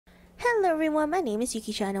Hello everyone, my name is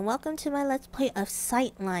Yuki-chan and welcome to my Let's Play of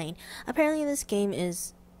Sightline. Apparently this game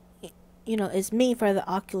is, is made for the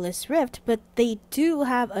Oculus Rift, but they do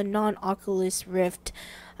have a non-Oculus Rift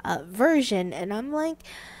version, and I'm like,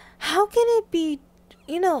 how can it be,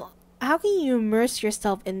 how can you immerse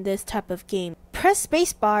yourself in this type of game? Press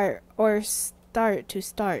spacebar or start to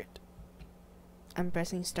start. I'm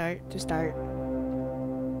pressing start to start.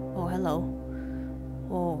 Oh, hello.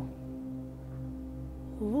 Oh.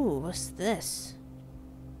 Ooh, what's this?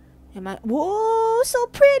 Whoa, so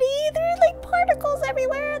pretty! There's like particles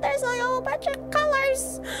everywhere. There's like a whole bunch of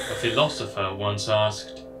colors. A philosopher once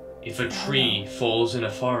asked, if a tree falls in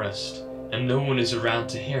a forest and no one is around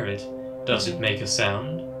to hear it, does it make a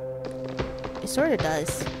sound? It sort of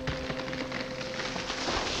does.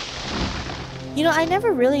 I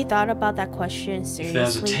never really thought about that question seriously. If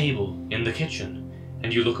there's a table in the kitchen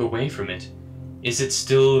and you look away from it, is it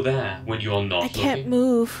still there when you're not looking? I can't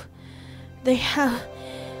move. They have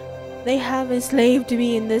enslaved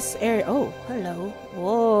me in this area. Oh, hello.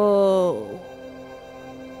 Whoa.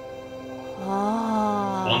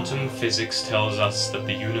 Ah. Quantum physics tells us that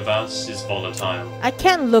the universe is volatile. I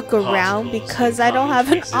can't look around because I don't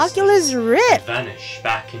have an Oculus Rift. Vanish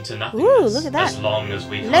back into nothingness. Ooh, look at that. As long as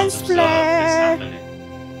we can't Lens observe flare. this happening.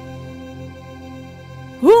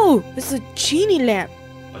 Ooh, this is a genie lamp.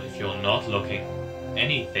 But if you're not looking,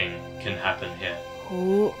 anything can happen here.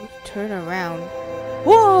 Oh, turn around.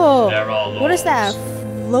 Whoa! There are laws, what is that?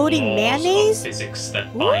 Floating laws mayonnaise? of physics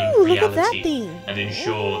that bind Ooh, reality look at that thing. and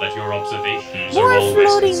ensure that your observations More are always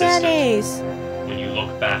floating consistent. mayonnaise. When you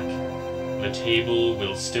look back, the table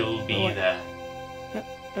will still be there.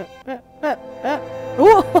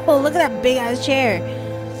 Whoa! Look at that big ass chair.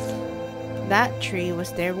 That tree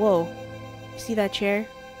was there. Whoa! You see that chair?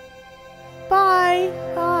 Bye.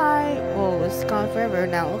 Bye. Oh, it's gone forever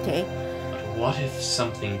now. Okay. But what if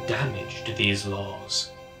something damaged these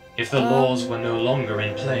laws? If the laws were no longer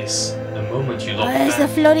in place, the moment you look Oh, there's the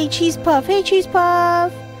back... floating cheese puff. Hey, cheese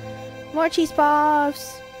puff! More cheese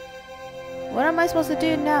puffs. What am I supposed to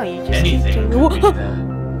do now? You just anything could be there.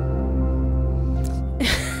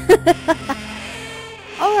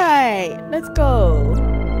 Alright, let's go.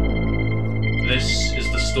 This is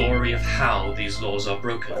the story of how these laws are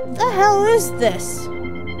broken. What the hell is this?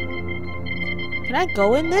 Can I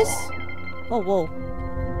go in this? Oh, whoa.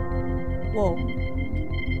 Whoa.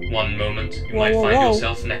 One moment, you might find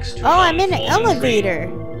yourself next to I'm in an fallen elevator.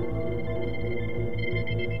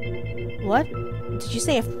 What? Did you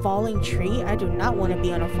say a falling tree? I do not want to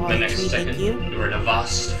be on a falling tree, tree, second, thank you. You're in a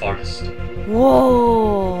vast forest.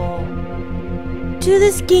 Whoa! Dude,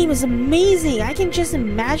 this game is amazing! I can just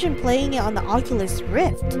imagine playing it on the Oculus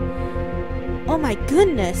Rift. Oh my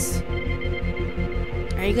goodness!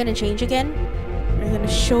 Are you gonna change again? Are you gonna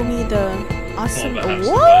show me the awesome... Whoa!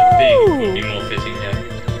 Big would be more fitting here.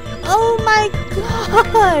 Oh my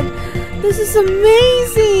god! This is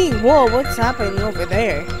amazing! Whoa, what's happening over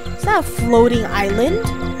there? Is that a floating island?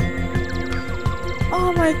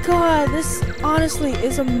 Oh my god, this honestly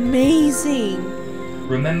is amazing.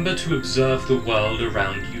 Remember to observe the world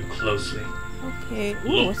around you closely. Okay, ooh,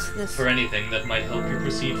 Look what's this? for anything that might help you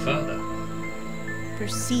proceed further.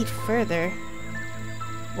 Proceed further?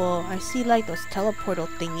 Well, I see like those teleportal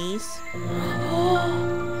thingies.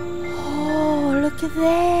 Oh, look at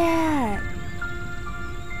that!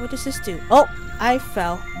 What does this do? Oh, I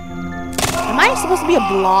fell. Am I supposed to be a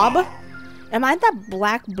blob? Am I that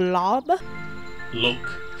black blob? Look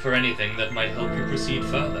for anything that might help you proceed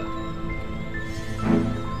further.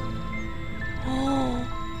 Oh,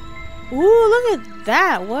 ooh, look at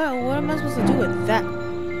that! What am I supposed to do with that?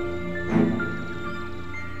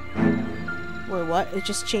 Wait, what? It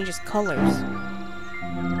just changes colors.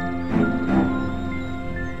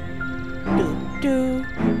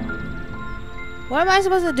 What am I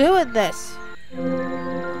supposed to do with this?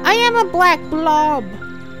 I am a black blob!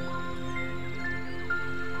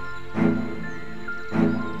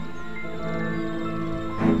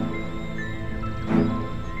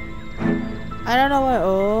 I don't know what...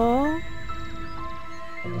 Oh...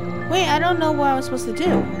 Wait, I don't know what I was supposed to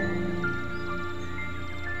do.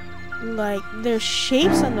 Like, there's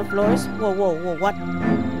shapes on the floors. Whoa, what?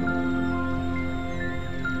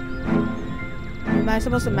 Am I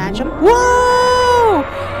supposed to match them? Whoa!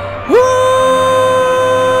 Whoa!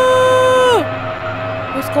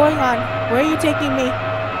 What's going on? Where are you taking me?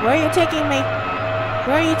 Where are you taking me?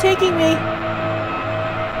 Where are you taking me?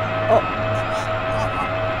 Oh.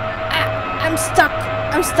 Ah, I'm stuck.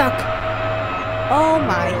 I'm stuck. Oh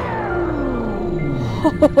my.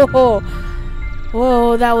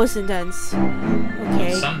 Whoa, that was intense.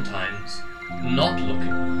 Okay. Sometimes, not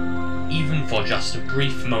looking, even for just a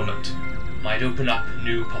brief moment, might open up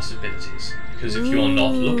new possibilities. Because if you're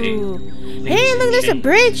not looking, hey, look, there's a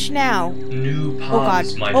bridge now. New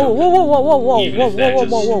paths might whoa, open, whoa, even if they're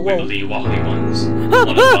just wibbly wobbly ones. One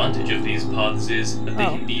advantage of these paths is that they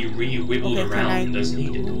can be re-wibbled around as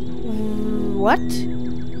needed. What?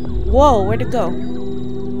 Whoa, where'd it go?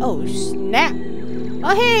 Oh, snap.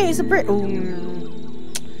 Oh, hey, it's a bridge.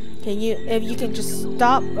 Can you, if you can just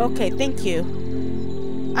stop? Okay, thank you.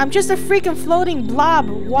 I'm just a freaking floating blob.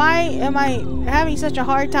 Why am I having such a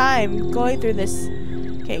hard time going through this?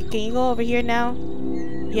 Okay, can you go over here now?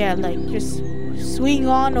 Yeah, like, just swing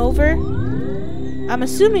on over. I'm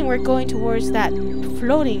assuming we're going towards that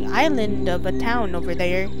floating island of a town over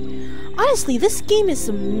there. Honestly, this game is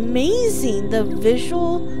amazing. The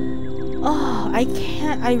visual... Oh, I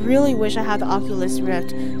can't... I really wish I had the Oculus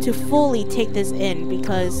Rift to fully take this in,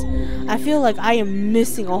 because I feel like I am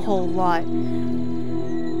missing a whole lot.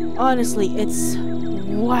 Honestly, it's...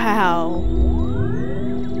 Wow.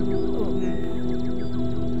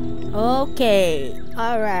 Okay.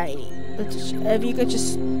 Alright. If you could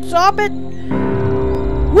just stop it.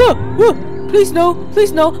 Whoa! Whoa! Please no!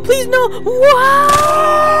 Please no! Please no! Why?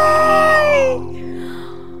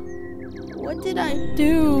 What did I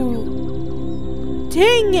do?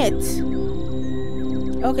 Dang it!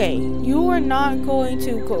 Okay, you are not going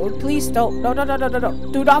to go. Please don't. No, no, no, no, no, no.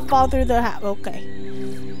 Do not fall through the okay.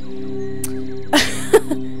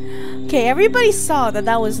 Okay, everybody saw that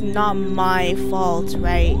that was not my fault,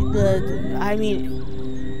 right? I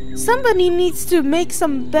mean, somebody needs to make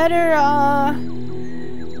some better,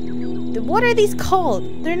 what are these called?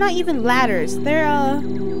 They're not even ladders. They're,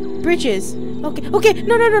 bridges. Okay, okay,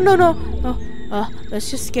 no, no, no, no, no. Let's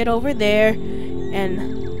just get over there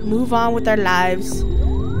and move on with our lives.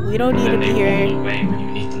 We don't need to be here. They fall away when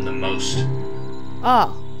you need them the most.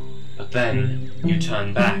 Oh. But then, you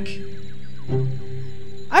turn back.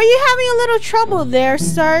 Are you having a little trouble there,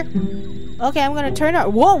 sir? Okay, I'm gonna turn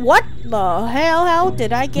up. Whoa, what the hell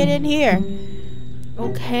did I get in here?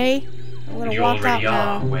 Okay, I'm gonna walk out now. You already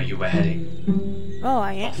are where you were heading. Oh,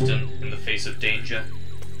 I am. Often, in the face of danger,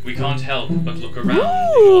 we can't help but look around in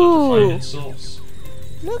order to find its source.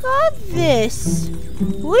 Look at this.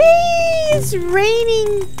 Whee! It's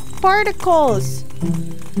raining particles.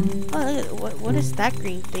 Oh, what is that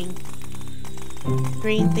green thing?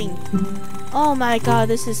 Green thing. Oh my god,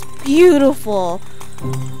 this is beautiful.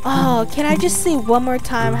 Oh, can I just say one more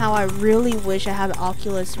time how I really wish I had the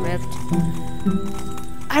Oculus Rift?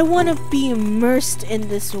 I want to be immersed in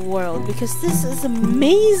this world because this is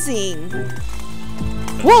amazing.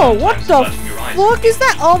 Whoa, what the fuck is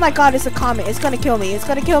that? Oh my god, it's a comet. It's gonna kill me. It's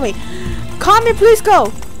gonna kill me. Comet, please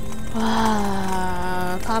go.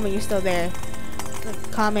 Comet, you're still there.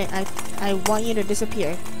 Comet, I want you to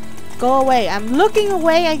disappear. Go away. I'm looking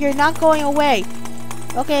away and you're not going away.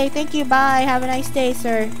 Okay, thank you. Bye. Have a nice day,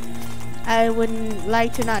 sir. I wouldn't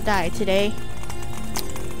like to not die today.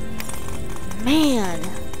 Man.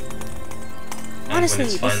 Honestly,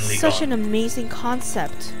 this is such an amazing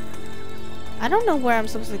concept. I don't know where I'm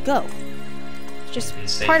supposed to go. Just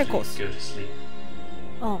particles. Go to sleep.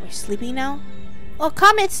 Oh, we're sleeping now? Oh,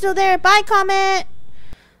 Comet's still there. Bye, Comet.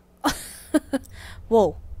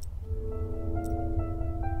 Whoa.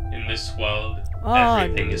 In this world,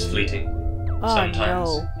 everything is fleeting. Sometimes,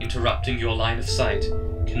 no. interrupting your line of sight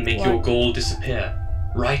can make your goal disappear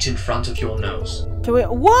right in front of your nose. Can we?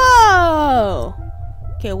 Whoa!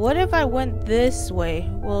 Okay, what if I went this way?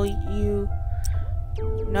 Will you?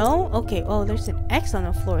 No? Okay. Oh, there's an X on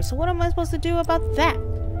the floor. So what am I supposed to do about that?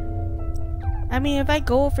 I mean, if I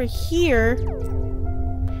go over here,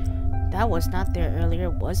 that was not there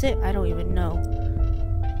earlier, was it? I don't even know.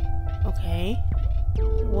 Okay.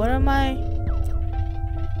 What am I?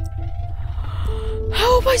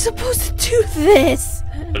 How am I supposed to do this?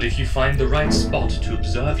 But if you find the right spot to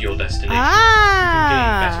observe your destination, you can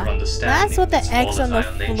gain better understanding. That's what the X on the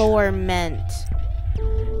floor nature. meant.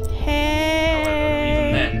 Hey. However,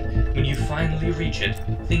 even then, when you finally reach it,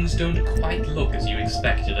 things don't quite look as you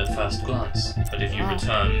expected at first glance. But if you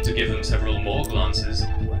return to give them several more glances...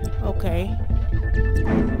 Okay.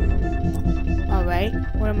 Alright,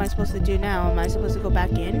 what am I supposed to do now? Am I supposed to go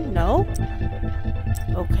back in? No?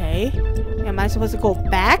 Okay. Am I supposed to go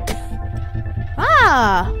back?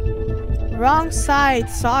 Ah! Wrong side,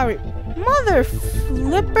 sorry. Mother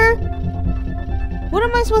flipper! What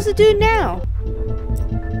am I supposed to do now?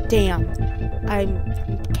 Damn. I'm...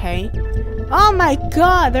 okay. Oh my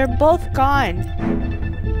god, they're both gone.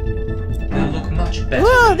 They'll look much better.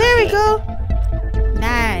 Whoa, there we go!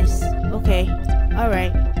 Nice. Okay.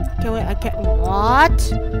 Alright. Can we? I can't.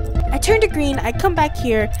 What? I turn to green. I come back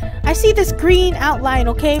here. I see this green outline.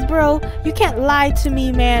 Okay, bro. You can't lie to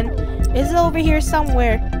me, man. It's over here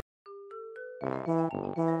somewhere.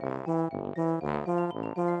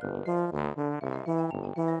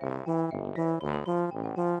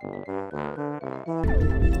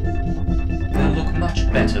 They'll look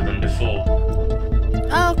much better than before.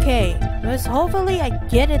 Okay, let's hopefully I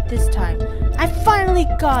get it this time. I finally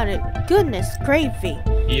got it. Goodness gravy.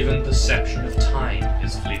 Even perception of time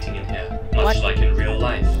is fleeting in here, much What? like in real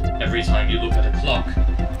life. Every time you look at a clock,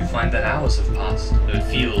 you find that hours have passed, though it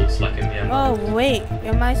feels like a mere Oh, moment. wait.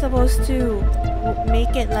 Am I supposed to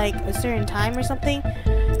make it like a certain time or something?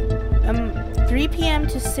 3 p.m.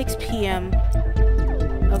 to 6 p.m.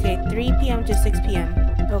 Okay, 3 p.m. to 6 p.m.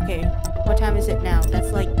 Okay, what time is it now?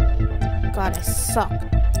 That's like... God, I suck.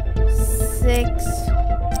 6...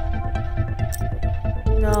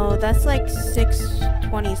 No, that's like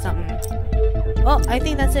 6:20 something. Oh, I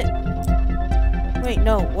think that's it. Wait,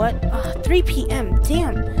 no, what? 3 p.m.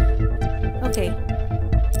 Damn. Okay.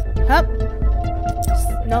 Hup.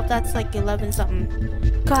 Nope, that's like 11 something.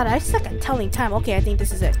 God, I suck at telling time. Okay, I think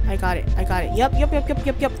this is it. I got it. I got it. Yup.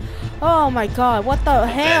 Oh my god, what the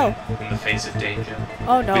hell? Then, in the face of danger,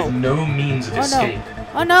 Oh no. with no means of Oh no. escape,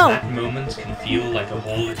 Oh no. that moment can feel like a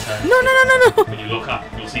whole eternity. No. When you look up,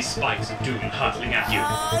 you'll see spikes of doom hurtling at you.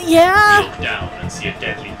 You Yeah. look down and see a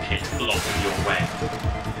deadly pit blocking your way.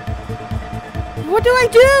 What do I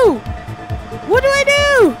do? What do I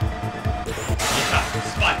do? Look up,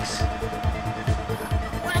 spikes.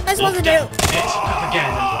 What am I supposed to Look down, do? pit, up again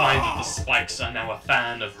and find that the spikes are now a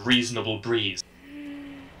fan of reasonable breeze.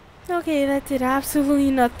 Okay, that did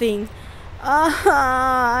absolutely nothing.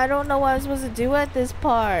 I don't know what I'm supposed to do at this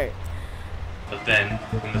part. But then,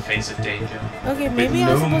 in the face of danger, Okay, with maybe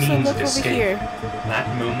no I'm supposed to means look of over escape, here.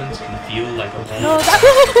 that moment can feel like a whole No,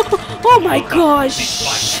 that. Oh my Look up, gosh! see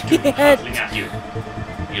spikes of doom Shit! hurtling at you.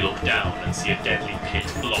 You look down and see a deadly pit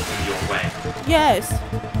blocking your way. Yes.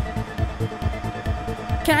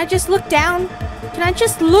 Can I just look down? Can I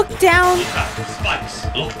just look down? Look up, spikes.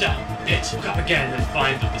 Look down, pit. Look up again and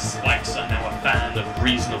find that the spikes are now a fan of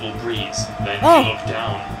reasonable breeze. Then Oh. you look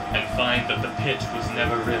down and find that the pit was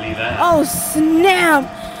never really there. Oh snap!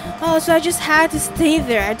 Oh, so I just had to stay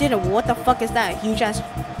there. I didn't. What the fuck is that? A huge ass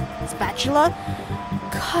spatula?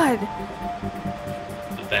 God.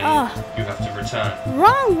 But then Oh. you have to return.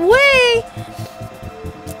 Wrong way!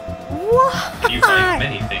 What? You find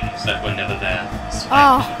many things that were never there. Spikes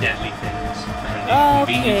Oh. and deadly things. And Okay,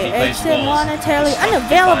 inconveniently placed exit walls monetarily are stuck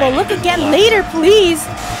unavailable. behind Look invisible again lines. later, please.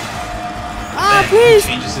 Then Please.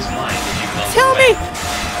 he changes his mind and you can't Tell away. me.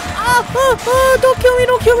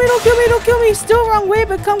 Don't kill me. Still wrong way,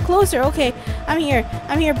 but come closer. Okay, I'm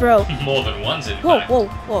here, bro. More than once, in Whoa, fact.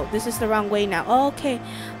 whoa. This is the wrong way now. Okay.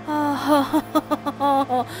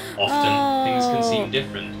 Often, things can seem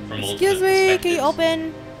different from Excuse alternate me, perspectives. can you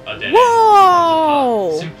open? A dead Whoa!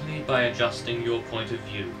 end simply by adjusting your point of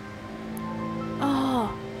view.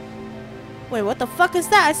 Oh. Wait, what the fuck is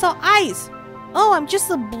that? I saw eyes. Oh, I'm just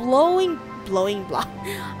a glowing blob.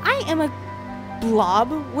 I am a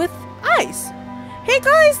blob with eyes. Hey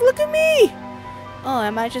guys, look at me. Oh,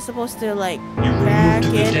 am I just supposed to like You back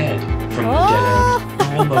removed the in? dead from Oh. the dead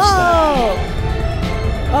end. You're almost there.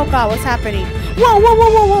 Oh god, what's happening?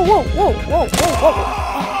 Whoa.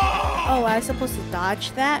 Oh, I was supposed to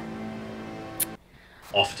dodge that?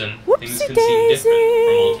 Often, Whoopsie things can daisy. seem different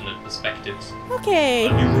from alternate perspectives. Okay.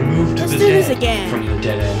 But you removed Let's the do this dead again. from the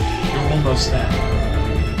dead end. You're almost there.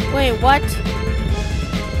 Wait, what?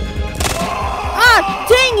 Ah,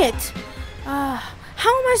 dang it! How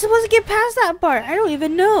am I supposed to get past that part? I don't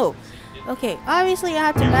even know. Okay, obviously I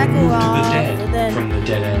have to You back removed off, the dead and then from the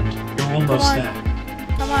dead end. You're almost on. there.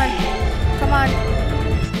 come on.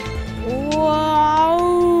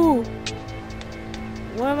 Whoa!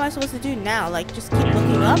 What am I supposed to do now? Like, just keep You've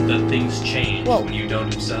looking up? learned that things change Whoa. when you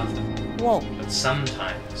don't observe them. Whoa, But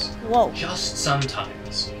sometimes, whoa. just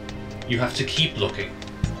sometimes, you have to keep looking,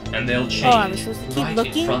 and they'll change I'm supposed to keep right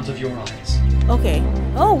looking? in front of your eyes. Okay.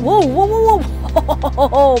 Oh, whoa.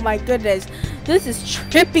 Oh my goodness. This is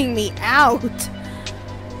tripping me out.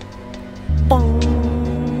 Bong.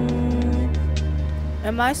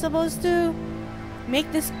 Am I supposed to make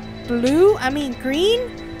this blue? I mean green?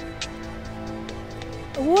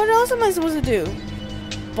 What else am I supposed to do?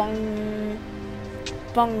 Bong.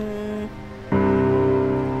 Bong.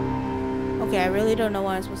 Okay, I really don't know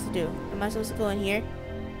what I'm supposed to do. Am I supposed to go in here?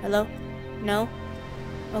 Hello? No?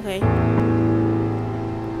 Okay.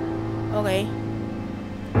 Okay.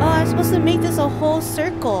 Oh, I'm supposed to make this a whole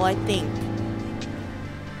circle, I think.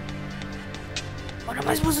 What am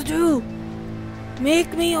I supposed to do?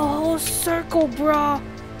 Make me a whole circle, bruh.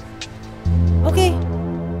 Okay.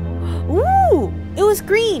 Ooh! It was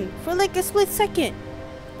green for like a split second.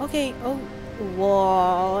 Okay. Oh.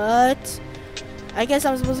 What? I guess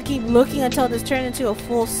I'm supposed to keep looking until this turned into a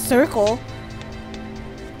full circle.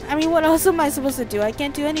 I mean, what else am I supposed to do? I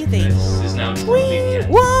can't do anything. This is now truly the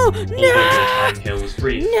end. Whoa! Although your time No! here was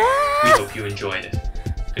brief, No! we hope you enjoyed it.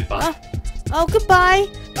 Goodbye. Oh, goodbye.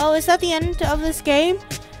 Oh, is that the end of this game?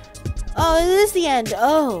 Oh, it is the end.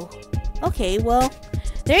 Oh. Okay, well,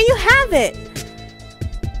 there you have it.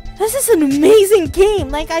 This is an amazing game.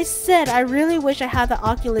 Like I said, I really wish I had the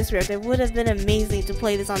Oculus Rift. It would have been amazing to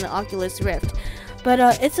play this on the Oculus Rift. But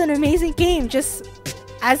it's an amazing game just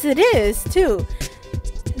as it is, too.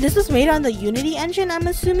 This was made on the Unity engine, I'm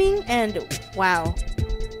assuming. And wow.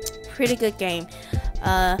 Pretty good game.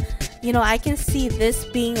 You know, I can see this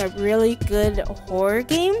being a really good horror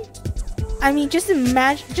game. I mean, just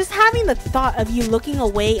imagine, just having the thought of you looking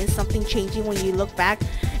away and something changing when you look back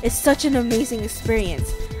is such an amazing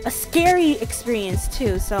experience. A scary experience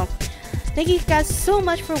too. So thank you guys so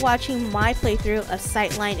much for watching my playthrough of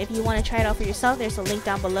Sightline. If you want to try it out for yourself, there's a link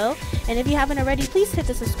down below. And if you haven't already, please hit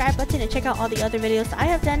the subscribe button and check out all the other videos I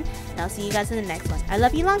have done. And I'll see you guys in the next one. I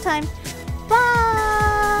love you long time. Bye!